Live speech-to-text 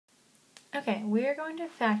Okay, we are going to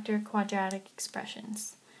factor quadratic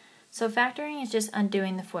expressions. So factoring is just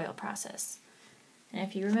undoing the FOIL process. And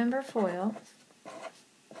if you remember FOIL,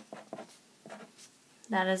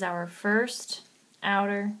 that is our first,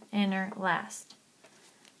 outer, inner, last.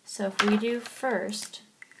 So if we do first,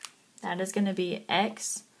 that is going to be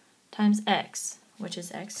x times x, which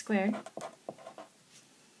is x squared.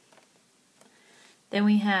 Then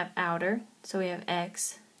we have outer, so we have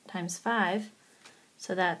x times 5,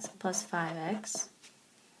 so that's plus 5x.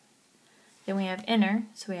 Then we have inner,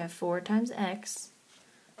 so we have 4 times x,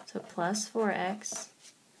 so plus 4x.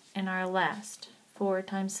 And our last, 4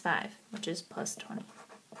 times 5, which is plus 20.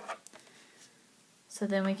 So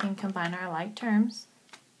then we can combine our like terms.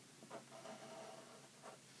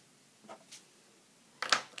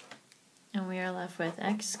 And we are left with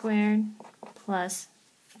x squared plus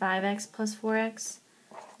 5x plus 4x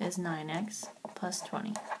is 9x plus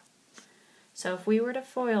 20. So if we were to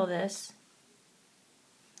FOIL this,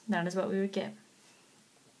 that is what we would get.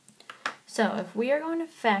 So if we are going to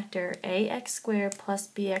factor ax squared plus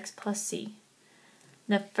bx plus c,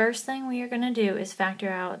 the first thing we are going to do is factor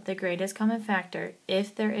out the greatest common factor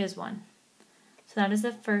if there is one. So that is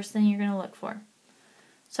the first thing you're going to look for.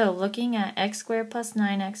 So looking at x squared plus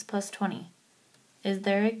 9x plus 20, is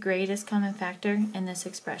there a greatest common factor in this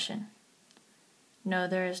expression? No,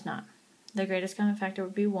 there is not. The greatest common factor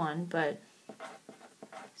would be 1, but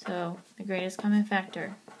so the greatest common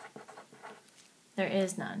factor, there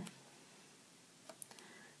is none.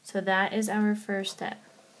 So that is our first step.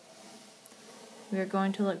 We are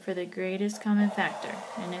going to look for the greatest common factor,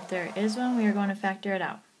 and if there is one, we are going to factor it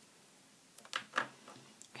out.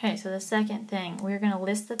 Okay, so the second thing, we're going to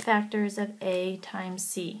list the factors of a times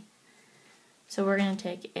c. So we're going to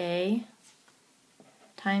take a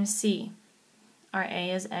times c. Our a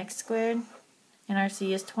is x squared, and our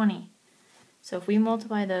c is 20. So if we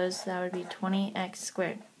multiply those, that would be 20x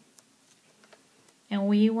squared. And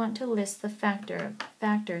we want to list the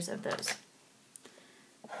factors of those.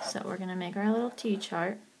 So we're going to make our little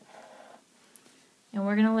t-chart. And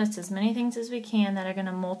we're going to list as many things as we can that are going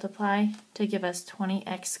to multiply to give us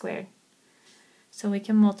 20x squared. So we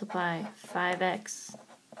can multiply 5x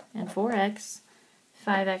and 4x.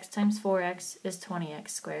 5x times 4x is 20x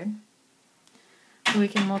squared. We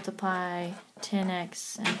can multiply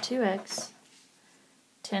 10x and 2x.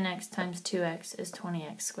 10x times 2x is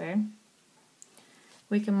 20x squared.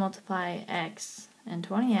 We can multiply x and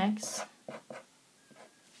 20x.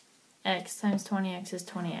 X times 20x is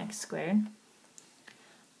 20x squared.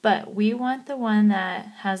 But we want the one that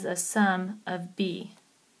has a sum of b.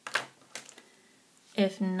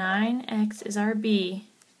 If 9x is our b,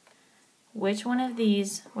 which one of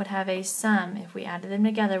these would have a sum, if we added them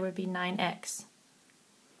together, would be 9x?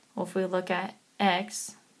 Well, if we look at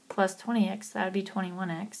x plus 20x, that would be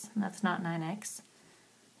 21x, and that's not 9x.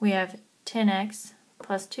 We have 10x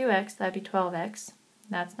plus 2x, that would be 12x.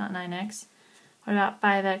 That's not 9x. What about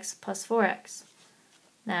 5x plus 4x?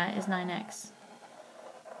 That is 9x.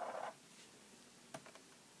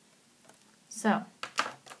 So,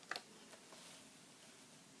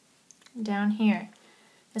 down here,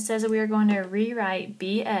 it says that we are going to rewrite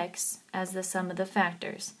bx as the sum of the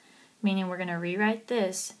factors, meaning we're going to rewrite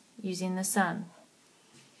this using the sum.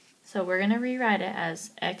 So we're going to rewrite it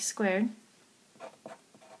as x squared,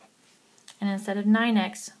 and instead of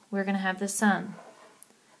 9x, we're going to have the sum.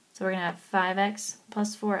 So we're going to have 5x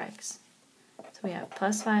plus 4x. So we have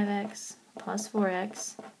plus 5x plus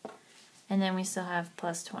 4x, and then we still have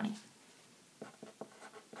plus 20.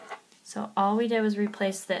 So all we did was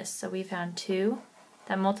replace this. So we found 2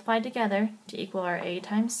 that multiplied together to equal our a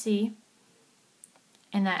times c,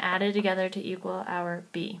 and that added together to equal our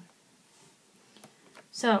b.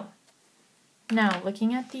 So now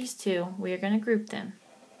looking at these two, we are going to group them.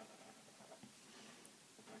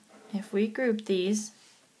 If we group these,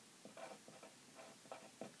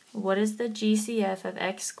 what is the GCF of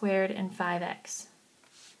x squared and 5x?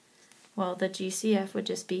 Well, the GCF would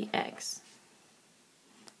just be x.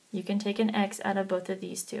 You can take an x out of both of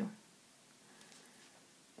these two.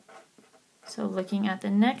 So looking at the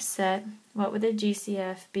next set, what would the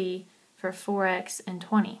GCF be for 4x and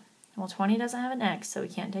 20? Well, 20 doesn't have an x, so we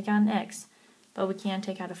can't take out an x, but we can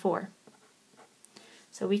take out a 4.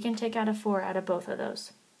 So we can take out a 4 out of both of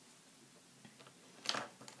those.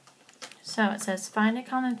 So it says find a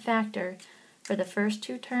common factor for the first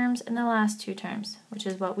two terms and the last two terms, which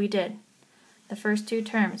is what we did. The first two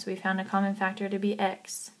terms, we found a common factor to be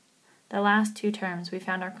x. The last two terms, we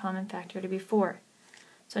found our common factor to be 4.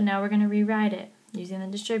 So now we're going to rewrite it using the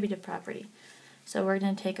distributive property. So we're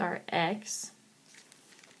going to take our x,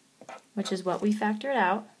 which is what we factored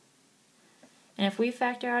out, And if we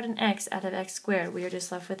factor out an x out of x squared, we are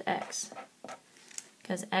just left with x,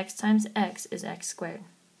 because x times x is x squared.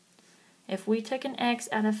 If we took an x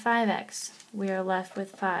out of 5x, we are left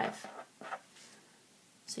with 5.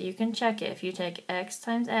 So you can check it. If you take x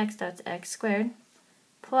times x, that's x squared,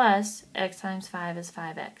 plus x times 5 is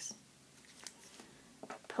 5x,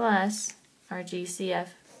 plus our GCF,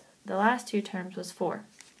 the last two terms, was 4.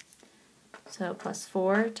 So plus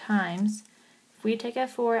 4 times, if we take a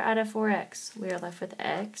 4 out of 4x, we are left with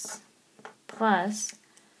x, plus,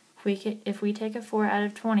 if we take a 4 out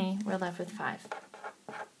of 20, we're left with 5.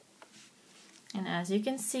 And as you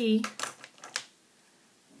can see,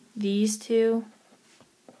 these two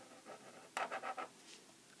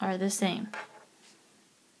are the same,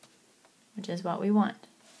 which is what we want.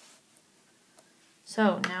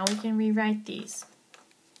 So now we can rewrite these.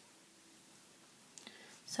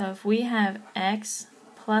 So if we have x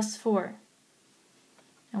plus 4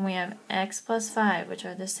 and we have x plus 5, which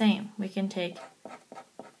are the same, we can take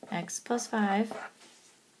x plus 5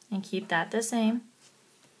 and keep that the same.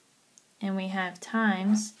 And we have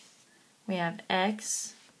times, we have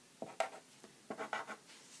x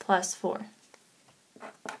plus 4.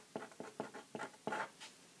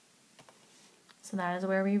 So that is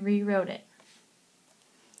where we rewrote it.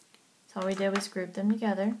 So all we did was group them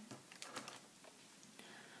together.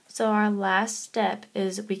 So our last step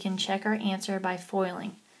is we can check our answer by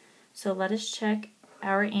foiling. So let us check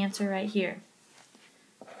our answer right here.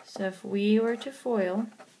 So if we were to FOIL,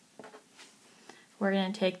 we're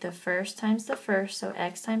going to take the first times the first, so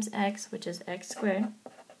x times x, which is x squared,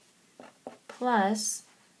 plus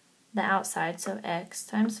the outside, so x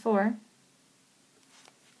times 4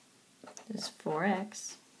 is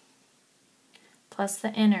 4x, plus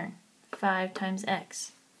the inner, 5 times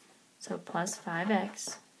x, so plus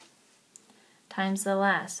 5x, times the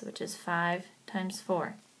last, which is 5 times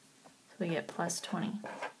 4, so we get plus 20.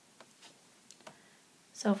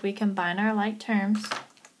 So if we combine our like terms, it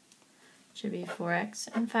should be 4x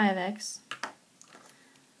and 5x,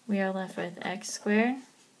 we are left with x squared,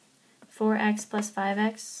 4x plus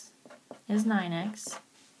 5x is 9x,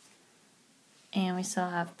 and we still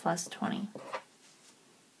have plus 20.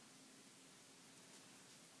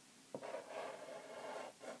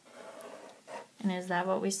 And is that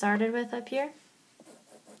what we started with up here?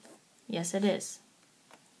 Yes, it is.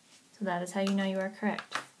 So that is how you know you are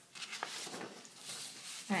correct.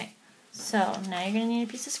 Alright, so now you're going to need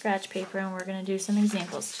a piece of scratch paper and we're going to do some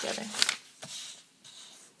examples together.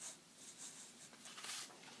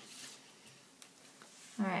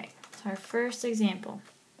 Alright, so our first example.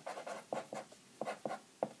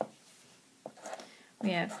 We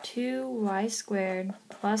have 2y squared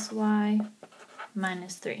plus y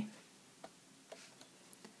minus 3.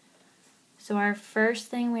 So our first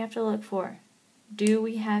thing we have to look for, do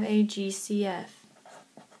we have a GCF?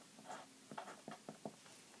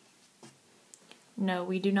 No,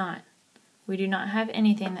 we do not. We do not have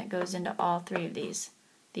anything that goes into all three of these.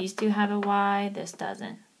 These two have a y, this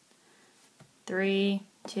doesn't. 3,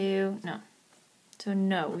 2, no. So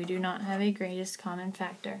no, we do not have a greatest common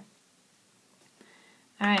factor.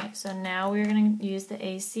 Alright, so now we're going to use the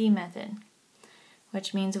AC method,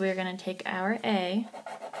 which means we're going to take our A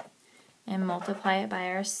and multiply it by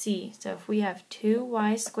our C. So if we have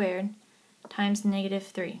 2y squared times negative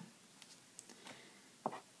 3,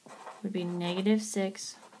 would be negative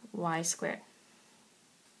 6y squared.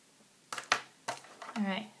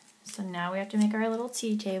 Alright, so now we have to make our little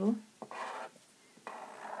T table.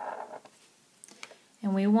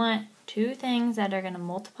 And we want two things that are going to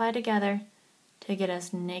multiply together to get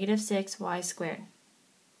us negative 6y squared.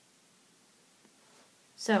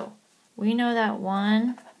 So we know that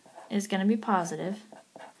one is going to be positive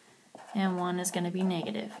and one is going to be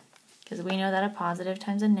negative, because we know that a positive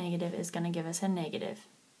times a negative is going to give us a negative.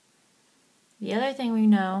 The other thing we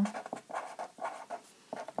know,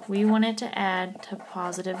 we want it to add to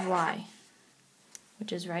positive y,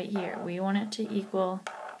 which is right here. We want it to equal,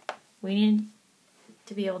 we need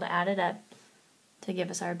to be able to add it up to give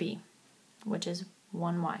us our b, which is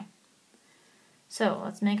 1y. So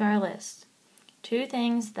let's make our list. Two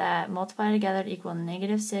things that multiply together to equal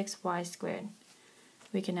negative 6y squared.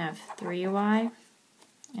 We can have 3y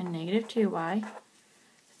and negative 2y.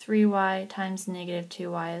 3y times negative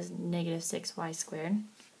 2y is negative 6y squared.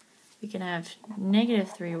 We can have negative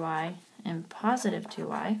 3y and positive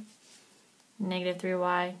 2y. Negative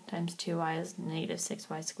 3y times 2y is negative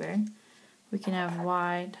 6y squared. We can have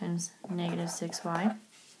y times negative 6y.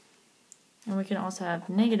 And we can also have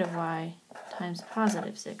negative y times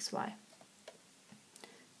positive 6y.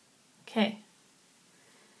 Okay,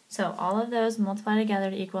 so all of those multiply together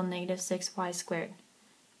to equal negative 6y squared.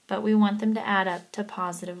 but we want them to add up to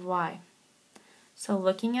positive y. So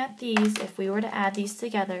looking at these, if we were to add these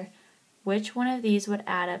together, which one of these would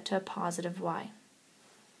add up to a positive y?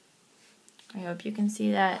 I hope you can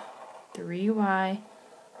see that 3y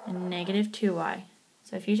and negative 2y.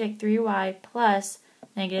 So if you take 3y plus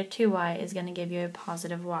negative 2y is going to give you a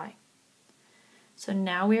positive y. So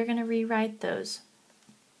now we are going to rewrite those.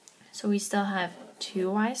 So we still have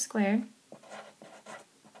 2y squared,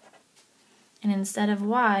 and instead of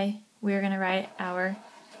y, we are going to write our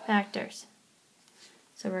factors.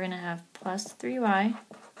 So we're going to have plus 3y,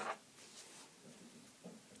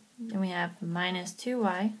 then we have minus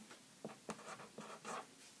 2y,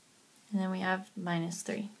 and then we have minus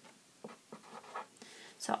 3.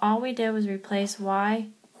 So all we did was replace y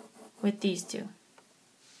with these two.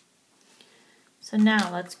 So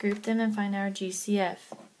now let's group them and find our GCF.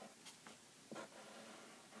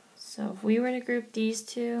 So if we were to group these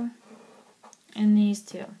two and these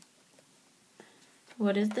two,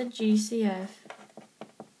 what is the GCF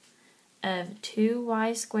of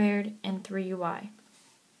 2y squared and 3y?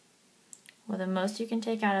 Well, the most you can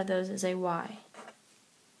take out of those is a y.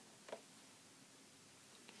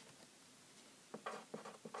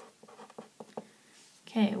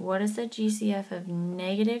 Okay, what is the GCF of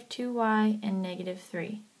negative 2y and negative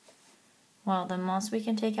 3? Well, the most we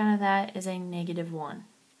can take out of that is a negative 1.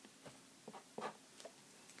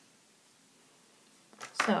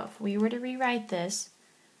 So if we were to rewrite this,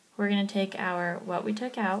 we're going to take our, what we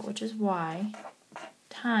took out, which is y,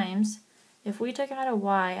 times, if we took out a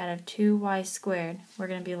y out of 2y squared, we're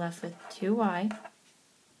going to be left with 2y,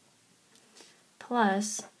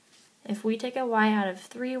 plus, if we take a y out of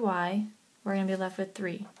 3y, we're going to be left with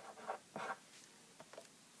 3.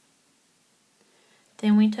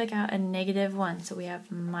 Then we took out a negative 1, so we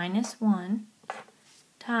have minus 1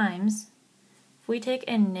 times, if we take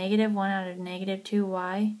a negative 1 out of negative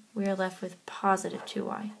 2y, we are left with positive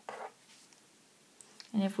 2y.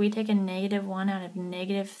 And if we take a negative 1 out of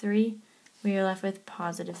negative 3, we are left with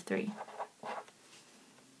positive 3.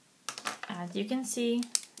 As you can see,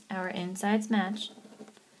 our insides match,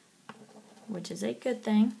 which is a good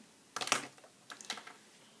thing.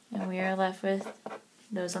 And we are left with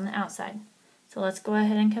those on the outside. So let's go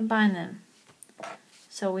ahead and combine them.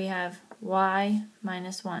 So we have y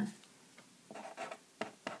minus 1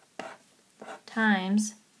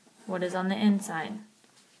 times what is on the inside.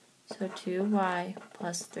 So 2y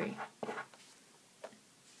plus 3.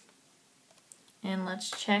 And let's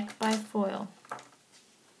check by FOIL.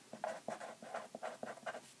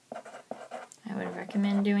 I would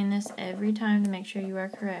recommend doing this every time to make sure you are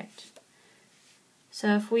correct.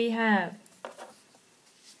 So if we have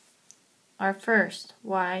our first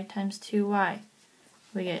y times 2y,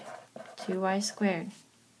 we get 2y squared.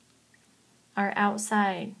 Our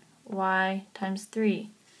outside y times 3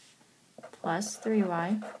 plus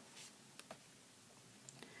 3y.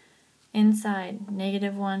 Inside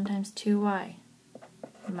negative 1 times 2y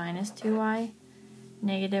minus 2y,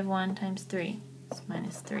 negative 1 times 3 is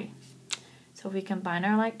minus 3. So if we combine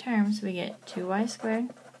our like terms, we get 2y squared.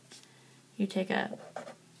 You take up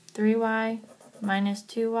 3y minus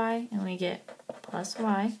 2y, and we get plus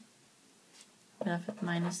y. We're left with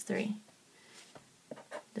minus 3.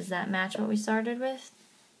 Does that match what we started with?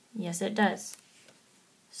 Yes, it does.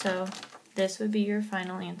 So this would be your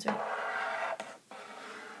final answer.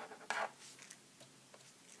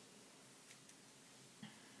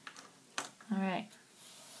 Alright.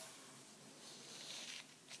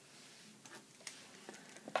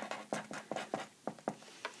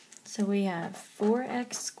 So we have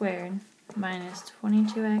 4x squared minus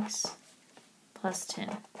 22x plus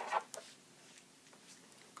 10.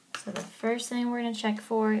 So the first thing we're going to check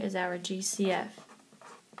for is our GCF.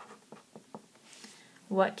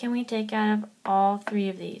 What can we take out of all three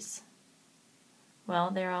of these?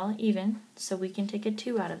 Well, they're all even, so we can take a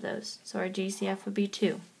 2 out of those. So our GCF would be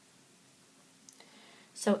 2.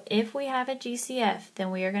 So if we have a GCF,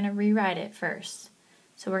 then we are going to rewrite it first.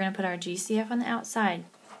 So we're going to put our GCF on the outside.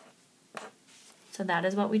 So that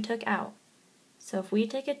is what we took out. So if we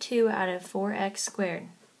take a 2 out of 4x squared,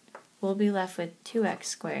 we'll be left with 2x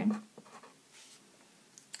squared.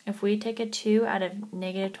 If we take a 2 out of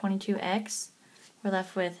negative 22x, we're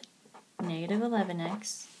left with negative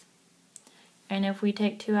 11x. And if we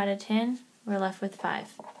take 2 out of 10, we're left with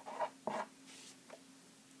 5.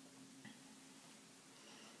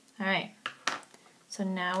 Alright, so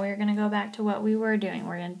now we're going to go back to what we were doing.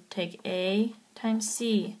 We're going to take a times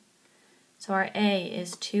c. So our a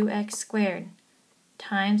is 2x squared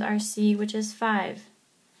times our c, which is 5.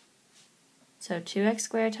 So 2x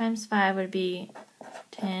squared times 5 would be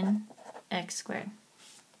 10x squared.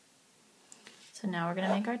 So now we're going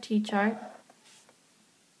to make our t-chart.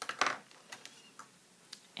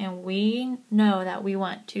 And we know that we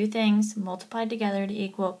want two things multiplied together to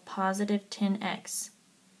equal positive 10x.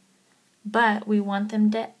 But we want them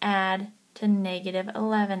to add to negative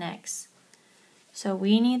 11x. So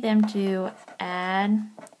we need them to add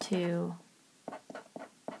to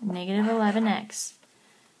negative 11x.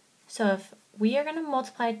 So if we are going to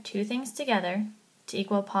multiply two things together to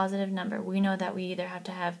equal a positive number, we know that we either have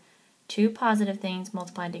to have two positive things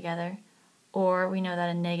multiplied together, or we know that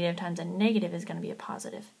a negative times a negative is going to be a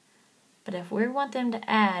positive. But if we want them to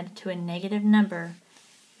add to a negative number,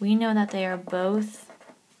 we know that they are both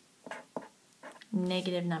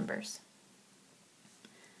negative numbers.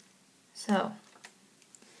 So,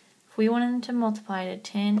 if we wanted them to multiply to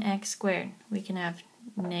 10x squared, we can have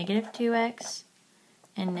negative 2x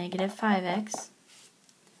and negative 5x.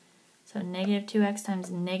 So negative 2x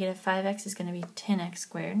times negative 5x is going to be 10x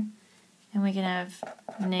squared. And we can have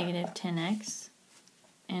negative 10x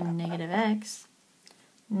and negative x.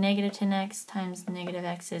 Negative 10x times negative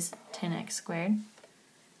x is 10x squared.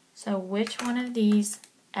 So which one of these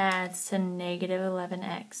adds to negative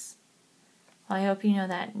 11x? Well, I hope you know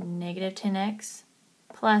that negative 10x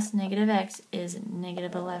plus negative x is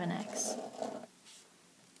negative 11x.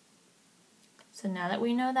 So now that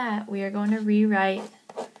we know that, we are going to rewrite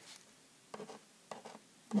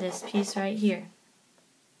this piece right here.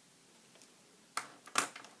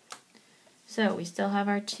 So we still have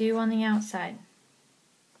our 2 on the outside.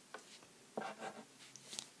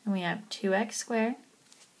 And we have 2x squared.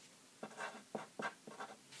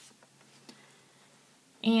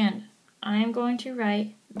 And I'm going to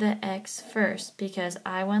write the x first because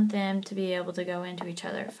I want them to be able to go into each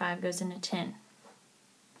other. 5 goes into 10.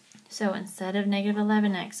 So instead of negative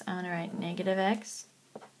 11x, I'm going to write negative x.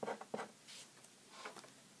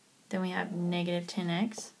 Then we have negative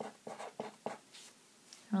 10x.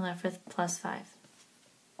 We're left with plus 5.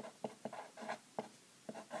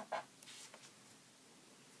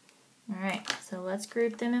 Alright, so let's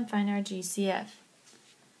group them and find our GCF.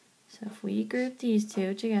 So if we group these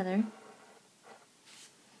two together,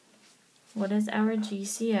 what is our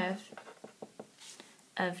GCF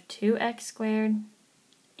of 2x squared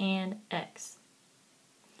and x?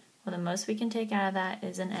 Well, the most we can take out of that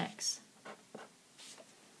is an x.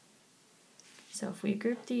 So if we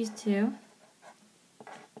group these two,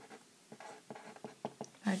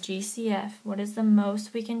 our GCF, what is the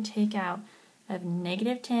most we can take out of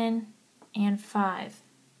negative 10 and 5?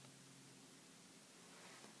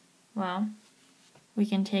 Well, we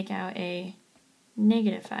can take out a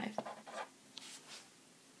negative 5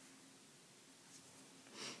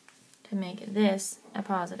 to make this a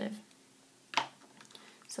positive.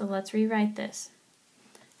 So let's rewrite this.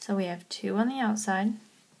 So we have 2 on the outside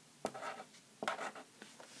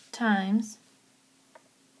times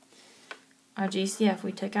our GCF.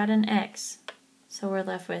 We took out an x, so we're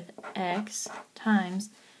left with x times,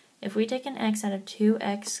 if we take an x out of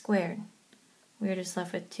 2x squared, we're just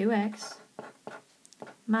left with 2x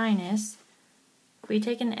minus, if we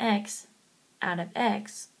take an x out of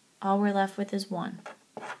x, all we're left with is 1.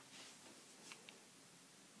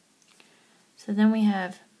 So then we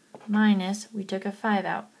have minus, we took a 5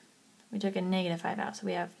 out. We took a negative 5 out, so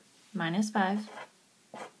we have minus 5.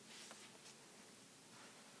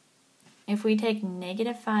 If we take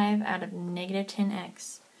negative 5 out of negative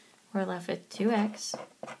 10x, we're left with 2x.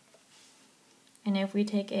 And if we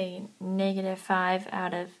take a negative 5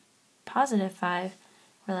 out of positive 5,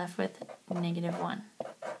 we're left with negative 1.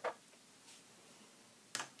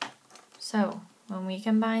 So, when we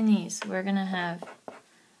combine these, we're going to have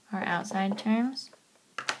our outside terms,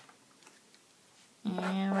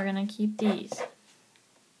 and we're going to keep these.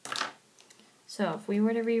 So if we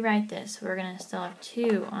were to rewrite this, we're going to still have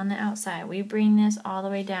 2 on the outside. We bring this all the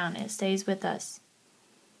way down. It stays with us.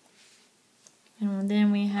 And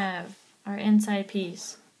then we have our inside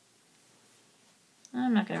piece.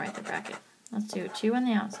 I'm not going to write the bracket. Let's do 2 on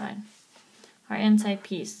the outside. Our inside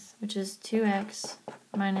piece, which is 2x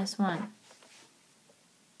minus 1,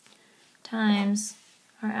 times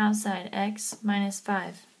our outside, x minus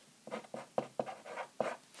 5.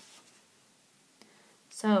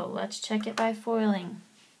 So let's check it by foiling.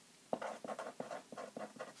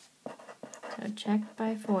 So check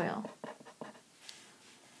by FOIL.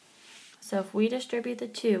 So if we distribute the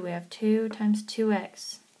 2, we have 2 times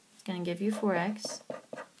 2x. It's going to give you 4x.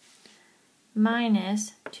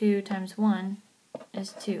 Minus 2 times 1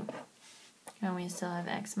 is 2. And we still have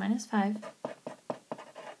x minus 5.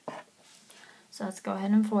 So let's go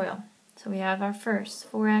ahead and FOIL. So we have our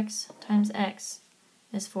first, 4x times x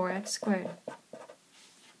is 4x squared.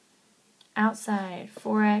 Outside,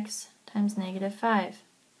 4x times negative 5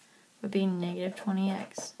 would be negative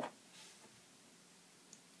 20x.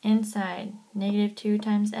 Inside, negative 2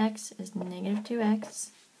 times x is negative 2x.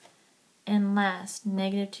 And last,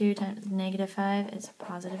 negative 2 times negative 5 is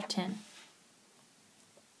positive 10.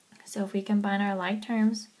 So if we combine our like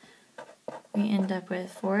terms, we end up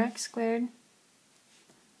with 4x squared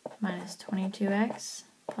minus 22x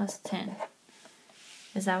plus 10.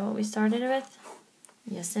 Is that what we started with?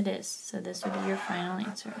 Yes, it is. So this would be your final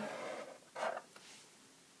answer.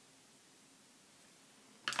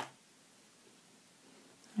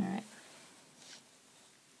 Alright.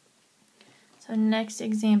 So next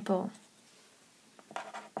example.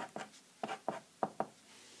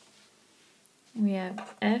 We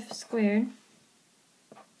have f squared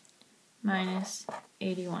minus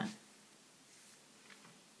 81.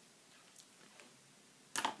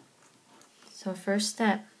 So first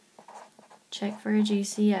step, check for a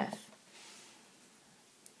GCF.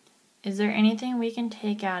 Is there anything we can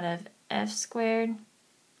take out of f squared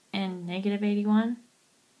and negative 81?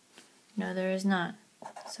 No, there is not.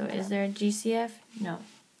 So is there a GCF? No.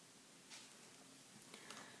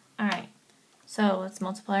 Alright, so let's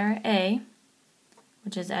multiply our a,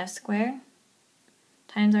 which is f squared,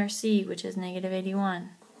 times our c, which is negative 81.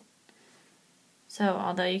 So,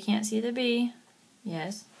 although you can't see the b,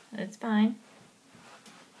 yes, it's fine.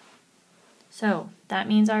 So, that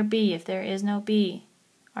means our b, if there is no b,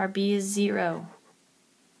 our b is 0.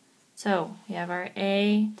 So, we have our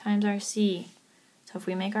a times our c. So, if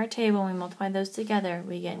we make our table and we multiply those together,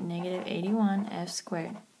 we get negative 81 f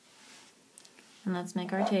squared. And let's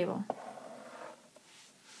make our table.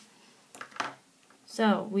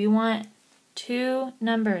 So, we want two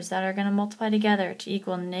numbers that are going to multiply together to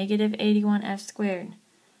equal negative 81 f squared.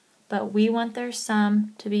 But we want their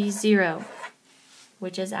sum to be 0,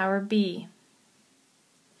 which is our b.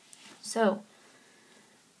 So,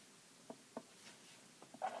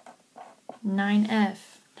 9f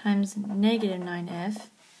times negative 9f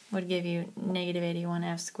would give you negative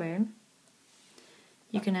 81f squared.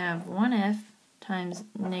 You can have 1f times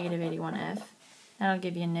negative 81f. That'll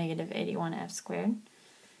give you negative 81f squared.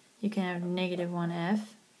 You can have negative 1f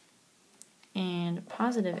and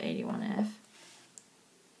positive 81f.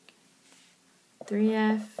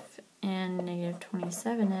 3f and negative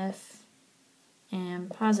 27f and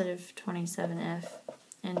positive 27f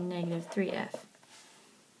and negative 3f.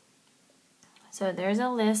 So there's a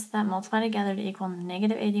list that multiply together to equal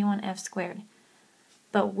negative 81f squared.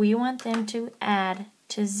 But we want them to add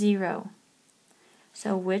to 0.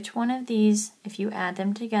 So which one of these, if you add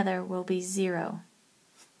them together, will be 0?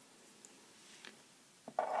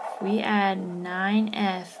 If we add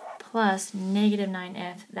 9f plus negative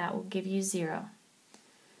 9f, that will give you 0.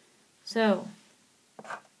 So,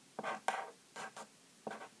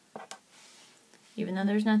 even though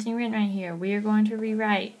there's nothing written right here, we are going to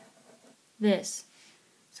rewrite this.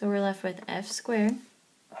 So we're left with f squared,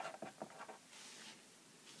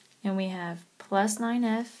 and we have plus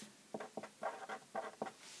 9f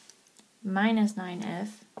minus 9f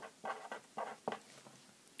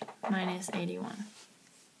minus 81.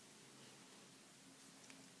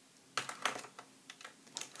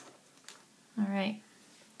 Alright,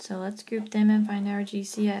 so let's group them and find our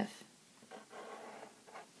GCF.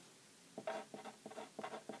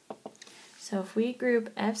 So if we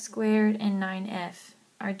group f squared and 9f,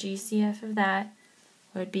 our GCF of that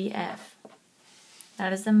would be f.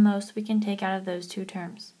 That is the most we can take out of those two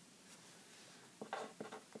terms.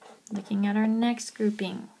 Looking at our next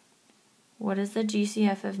grouping, what is the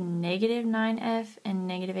GCF of negative 9f and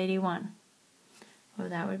negative 81? Well,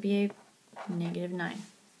 that would be a negative 9.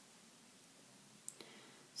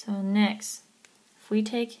 So next, if we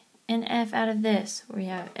take an f out of this, we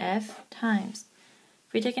have f times.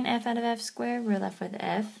 If we take an f out of f squared, we're left with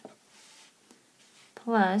f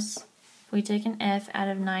plus, if we take an f out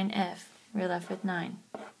of 9f, we're left with 9.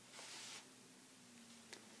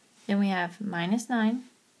 Then we have minus 9,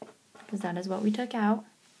 because that is what we took out,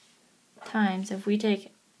 times, if we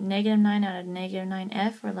take negative 9 out of negative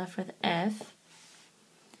 9f, we're left with f.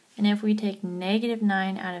 And if we take negative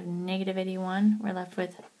 9 out of negative 81, we're left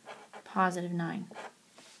with positive 9.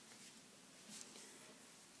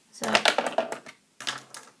 So,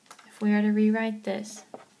 if we are to rewrite this,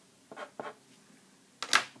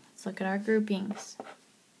 let's look at our groupings.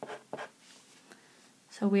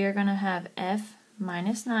 So we are going to have f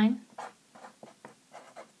minus 9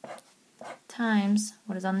 times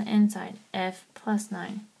what is on the inside, f plus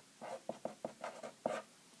 9.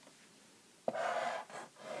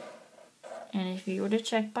 And if you were to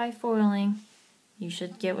check by foiling, you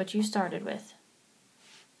should get what you started with.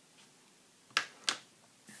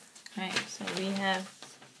 Alright, so we have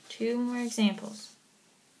 2 more examples.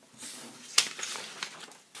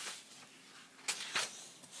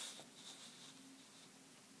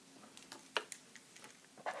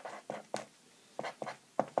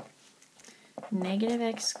 Negative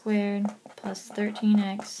x squared plus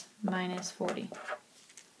 13x minus 40.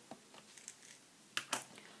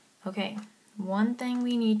 Okay, one thing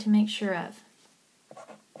we need to make sure of.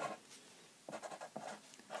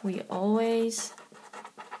 We always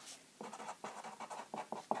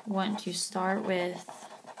want to start with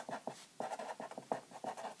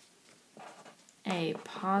a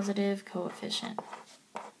positive coefficient.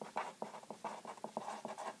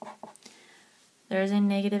 There's a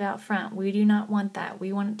negative out front. We do not want that.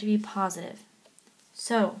 We want it to be positive.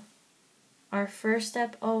 So, our first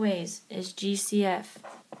step always is GCF.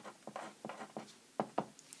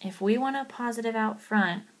 If we want a positive out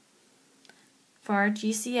front, for our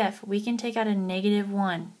GCF, we can take out a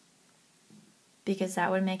 -1 because that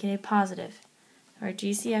would make it a positive. Our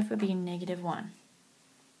GCF would be -1.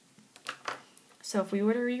 So if we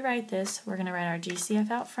were to rewrite this, we're going to write our GCF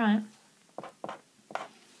out front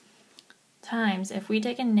times, if we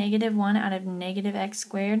take a -1 out of negative x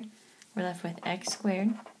squared, we're left with x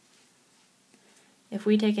squared. If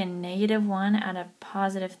we take a -1 out of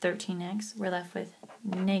positive 13x, we're left with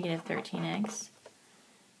negative 13x.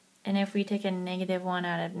 And if we take a -1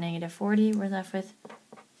 out of negative 40, we're left with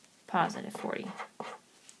positive 40.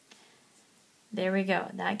 There we go.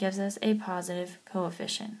 That gives us a positive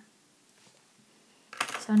coefficient.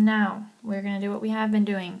 So now we're going to do what we have been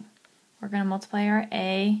doing. We're going to multiply our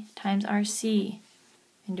a times our c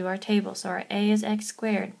and do our table. So our a is x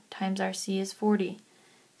squared times our c is 40.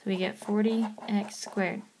 So we get 40x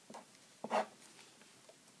squared.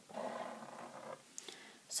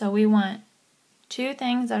 So we want two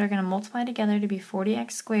things that are going to multiply together to be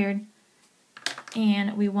 40x squared,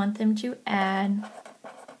 and we want them to add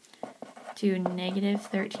to negative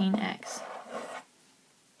 13x.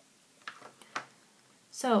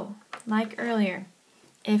 So, like earlier,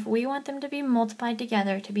 if we want them to be multiplied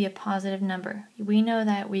together to be a positive number, we know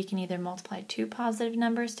that we can either multiply two positive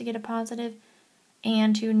numbers to get a positive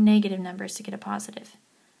and two negative numbers to get a positive.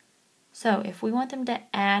 So, if we want them to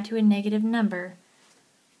add to a negative number,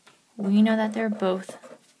 we know that they're both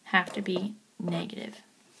have to be negative.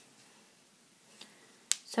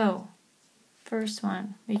 So, first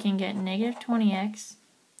one, we can get negative 20x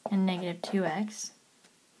and negative 2x.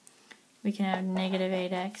 We can have negative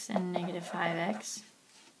 8x and negative 5x.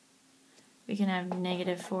 We can have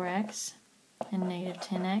negative 4x and negative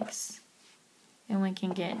 10x. And we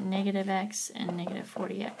can get negative x and negative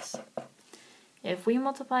 40x. If we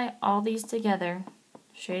multiply all these together,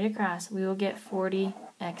 straight across, we will get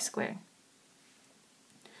 40x squared.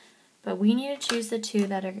 But we need to choose the two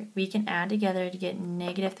that we can add together to get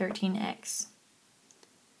negative 13x.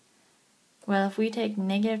 Well, if we take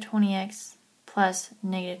negative 20x plus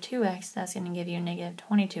negative 2x, that's going to give you negative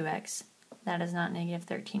 22x. That is not negative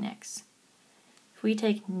 13x. If we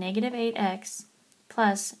take negative 8x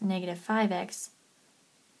plus negative 5x,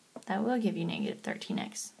 that will give you negative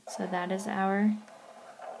 13x. So that is our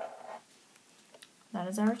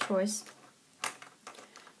choice.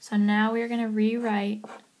 So now we are going to rewrite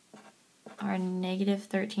our negative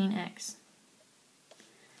 13x.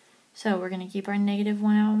 So we're going to keep our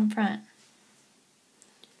 -1 out in front.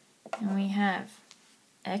 And we have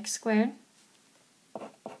x squared.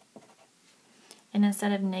 And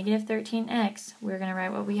instead of negative 13x, we're going to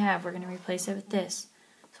write what we have. We're going to replace it with this.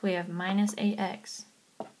 So we have minus 8x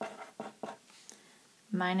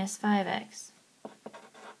minus 5x.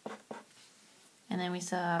 And then we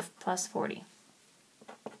still have plus 40.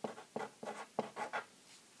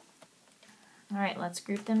 Alright, let's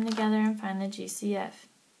group them together and find the GCF.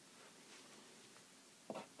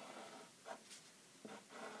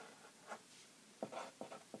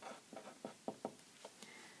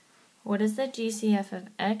 What is the GCF of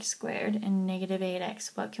x squared and negative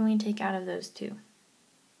 8x? What can we take out of those two?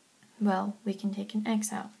 Well, we can take an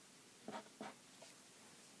x out.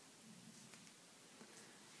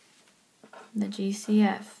 The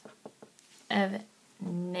GCF of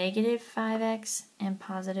negative 5x and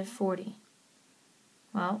positive 40.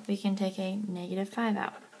 Well, we can take a negative 5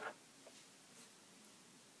 out.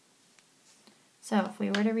 So, if we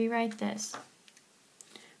were to rewrite this,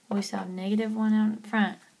 we still have -1 out in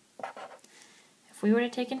front. If we were to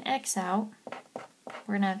take an x out,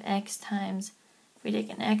 we're going to have x times, if we take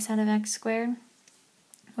an x out of x squared,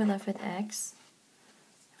 we're left with x.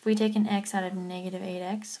 If we take an x out of negative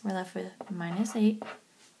 8x, we're left with minus 8.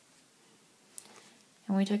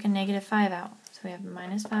 And we took a negative 5 out, so we have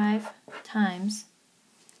minus 5 times.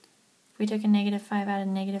 If we took a negative 5 out of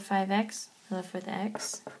negative 5x, we're left with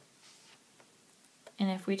x. And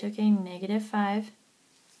if we took a negative 5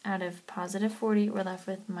 out of positive 40, we're left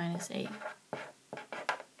with minus 8.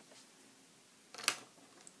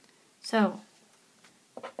 So,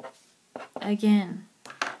 again,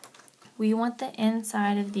 we want the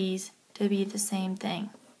inside of these to be the same thing.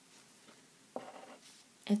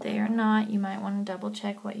 If they are not, you might want to double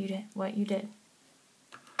check what you did.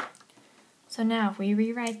 So now if we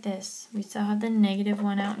rewrite this, we still have the negative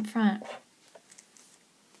 1 out in front.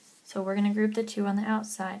 So we're going to group the 2 on the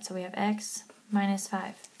outside. So we have x minus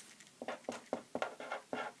 5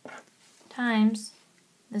 times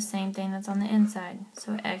the same thing that's on the inside.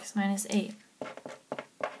 So x minus 8.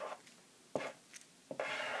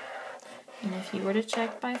 And if you were to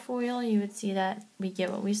check by FOIL, you would see that we get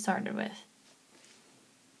what we started with.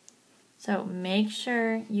 So make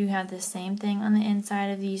sure you have the same thing on the inside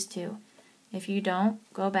of these two. If you don't,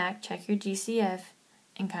 go back, check your GCF,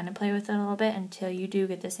 and kind of play with it a little bit until you do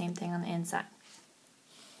get the same thing on the inside.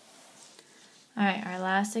 Alright, our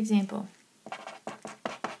last example.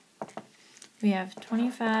 We have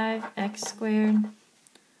 25x squared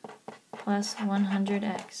plus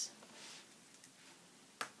 100x.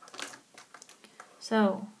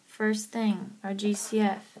 So, first thing, our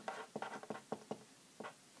GCF.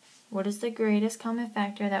 What is the greatest common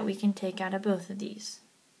factor that we can take out of both of these?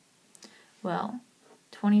 Well,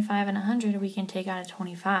 25 and 100 we can take out of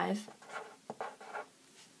 25.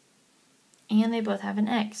 And they both have an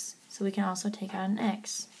x, so we can also take out an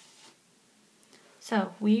x.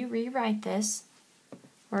 So, we rewrite this.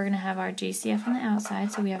 We're going to have our GCF on the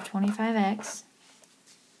outside, so we have 25x.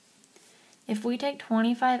 If we take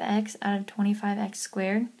 25x out of 25x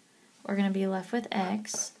squared, we're going to be left with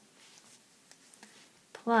x.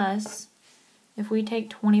 Plus, if we take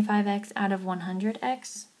 25x out of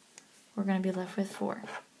 100x, we're going to be left with 4.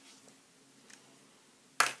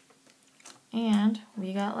 And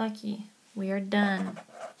we got lucky. We are done.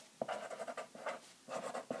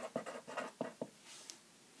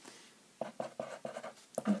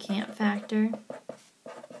 We can't factor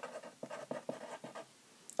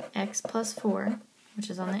x plus 4, which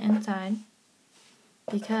is on the inside,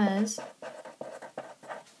 because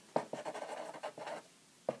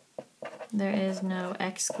there is no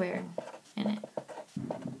x squared in it.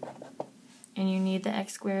 And you need the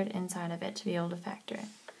x squared inside of it to be able to factor it.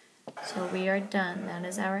 So we are done. That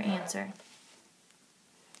is our answer.